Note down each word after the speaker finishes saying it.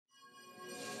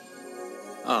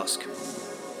Ask.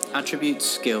 Attributes,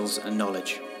 skills and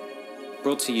knowledge.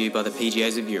 Brought to you by the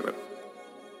PGAs of Europe.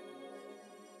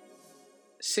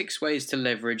 6 ways to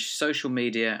leverage social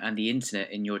media and the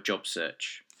internet in your job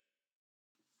search.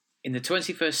 In the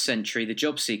 21st century, the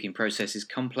job-seeking process is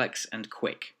complex and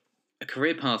quick. A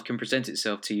career path can present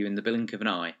itself to you in the blink of an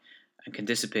eye and can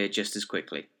disappear just as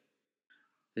quickly.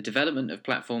 The development of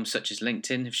platforms such as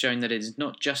LinkedIn have shown that it is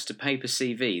not just a paper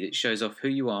CV that shows off who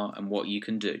you are and what you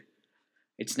can do.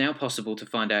 It's now possible to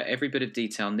find out every bit of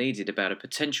detail needed about a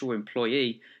potential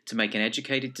employee to make an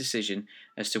educated decision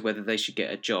as to whether they should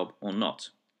get a job or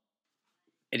not.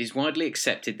 It is widely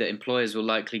accepted that employers will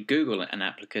likely Google an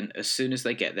applicant as soon as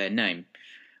they get their name.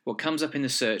 What comes up in the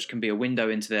search can be a window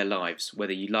into their lives,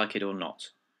 whether you like it or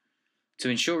not. To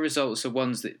ensure results are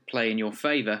ones that play in your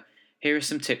favour, here are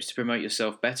some tips to promote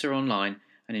yourself better online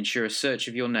and ensure a search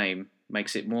of your name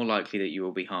makes it more likely that you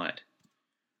will be hired.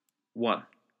 1.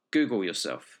 Google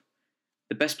yourself.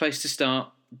 The best place to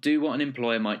start, do what an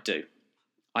employer might do,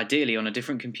 ideally on a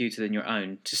different computer than your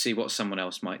own to see what someone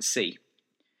else might see.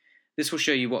 This will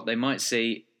show you what they might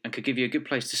see and could give you a good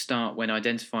place to start when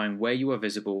identifying where you are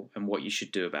visible and what you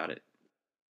should do about it.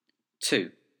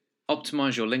 2.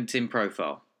 Optimize your LinkedIn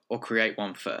profile, or create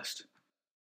one first.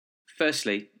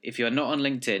 Firstly, if you are not on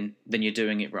LinkedIn, then you're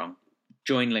doing it wrong.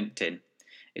 Join LinkedIn.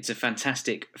 It's a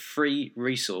fantastic free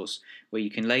resource where you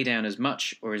can lay down as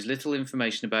much or as little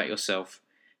information about yourself,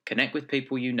 connect with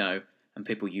people you know and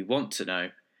people you want to know,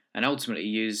 and ultimately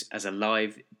use as a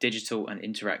live, digital and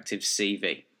interactive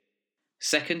CV.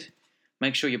 Second,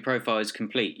 make sure your profile is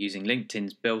complete using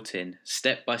LinkedIn's built-in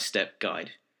step-by-step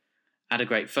guide. Add a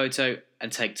great photo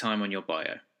and take time on your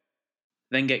bio.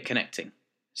 Then get connecting.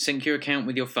 Sync your account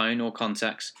with your phone or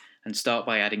contacts and start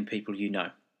by adding people you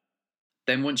know.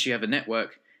 Then once you have a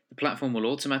network, the platform will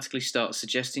automatically start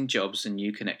suggesting jobs and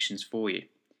new connections for you.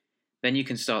 Then you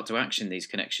can start to action these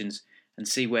connections and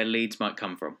see where leads might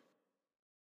come from.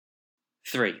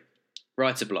 3.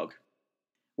 Write a blog.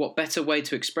 What better way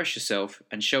to express yourself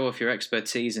and show off your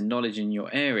expertise and knowledge in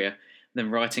your area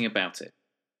than writing about it?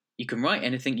 You can write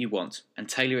anything you want and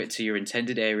tailor it to your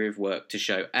intended area of work to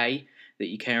show A, that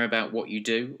you care about what you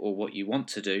do or what you want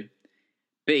to do,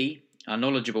 B, are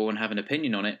knowledgeable and have an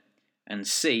opinion on it, and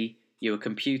C, you are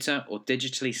computer or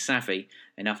digitally savvy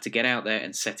enough to get out there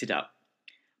and set it up.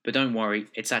 But don't worry,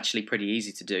 it's actually pretty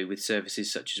easy to do with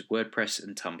services such as WordPress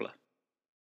and Tumblr.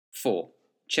 4.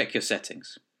 Check your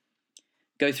settings.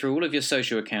 Go through all of your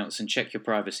social accounts and check your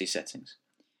privacy settings.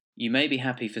 You may be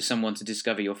happy for someone to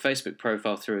discover your Facebook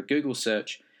profile through a Google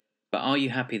search, but are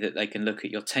you happy that they can look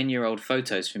at your 10-year-old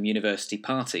photos from university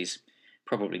parties?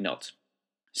 Probably not.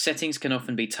 Settings can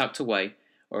often be tucked away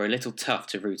or a little tough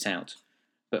to root out,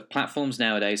 but platforms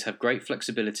nowadays have great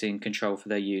flexibility and control for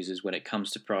their users when it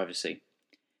comes to privacy.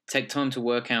 Take time to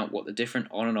work out what the different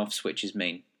on and off switches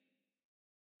mean.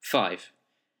 5.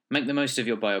 Make the most of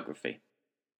your biography.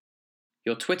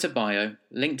 Your Twitter bio,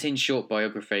 LinkedIn short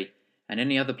biography, and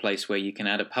any other place where you can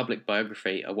add a public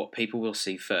biography are what people will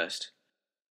see first.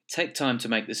 Take time to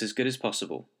make this as good as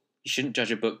possible. You shouldn't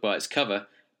judge a book by its cover,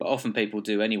 but often people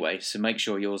do anyway, so make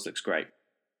sure yours looks great.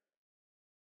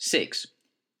 6.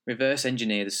 Reverse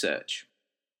engineer the search.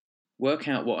 Work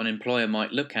out what an employer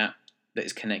might look at that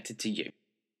is connected to you.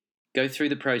 Go through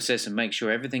the process and make sure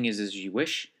everything is as you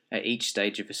wish at each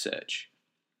stage of a search.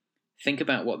 Think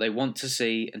about what they want to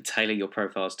see and tailor your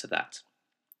profiles to that.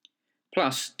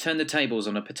 Plus, turn the tables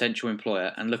on a potential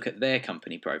employer and look at their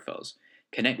company profiles.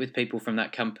 Connect with people from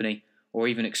that company or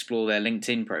even explore their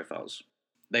LinkedIn profiles.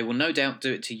 They will no doubt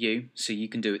do it to you, so you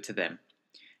can do it to them.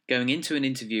 Going into an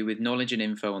interview with knowledge and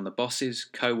info on the bosses,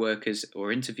 co-workers or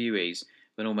interviewees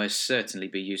will almost certainly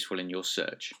be useful in your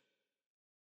search.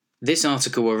 This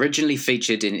article originally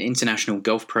featured in International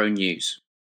Golf Pro News.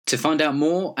 To find out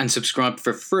more and subscribe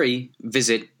for free,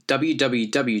 visit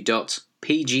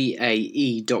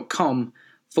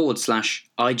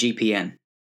www.pgae.com/IGPN.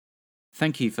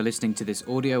 Thank you for listening to this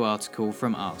audio article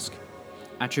from Ask.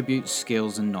 Attributes,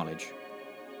 skills and knowledge.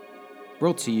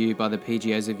 Brought to you by the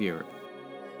PGAs of Europe.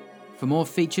 For more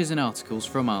features and articles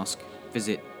from Ask,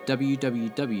 visit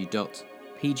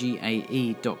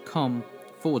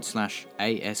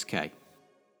www.pgae.com/ASK.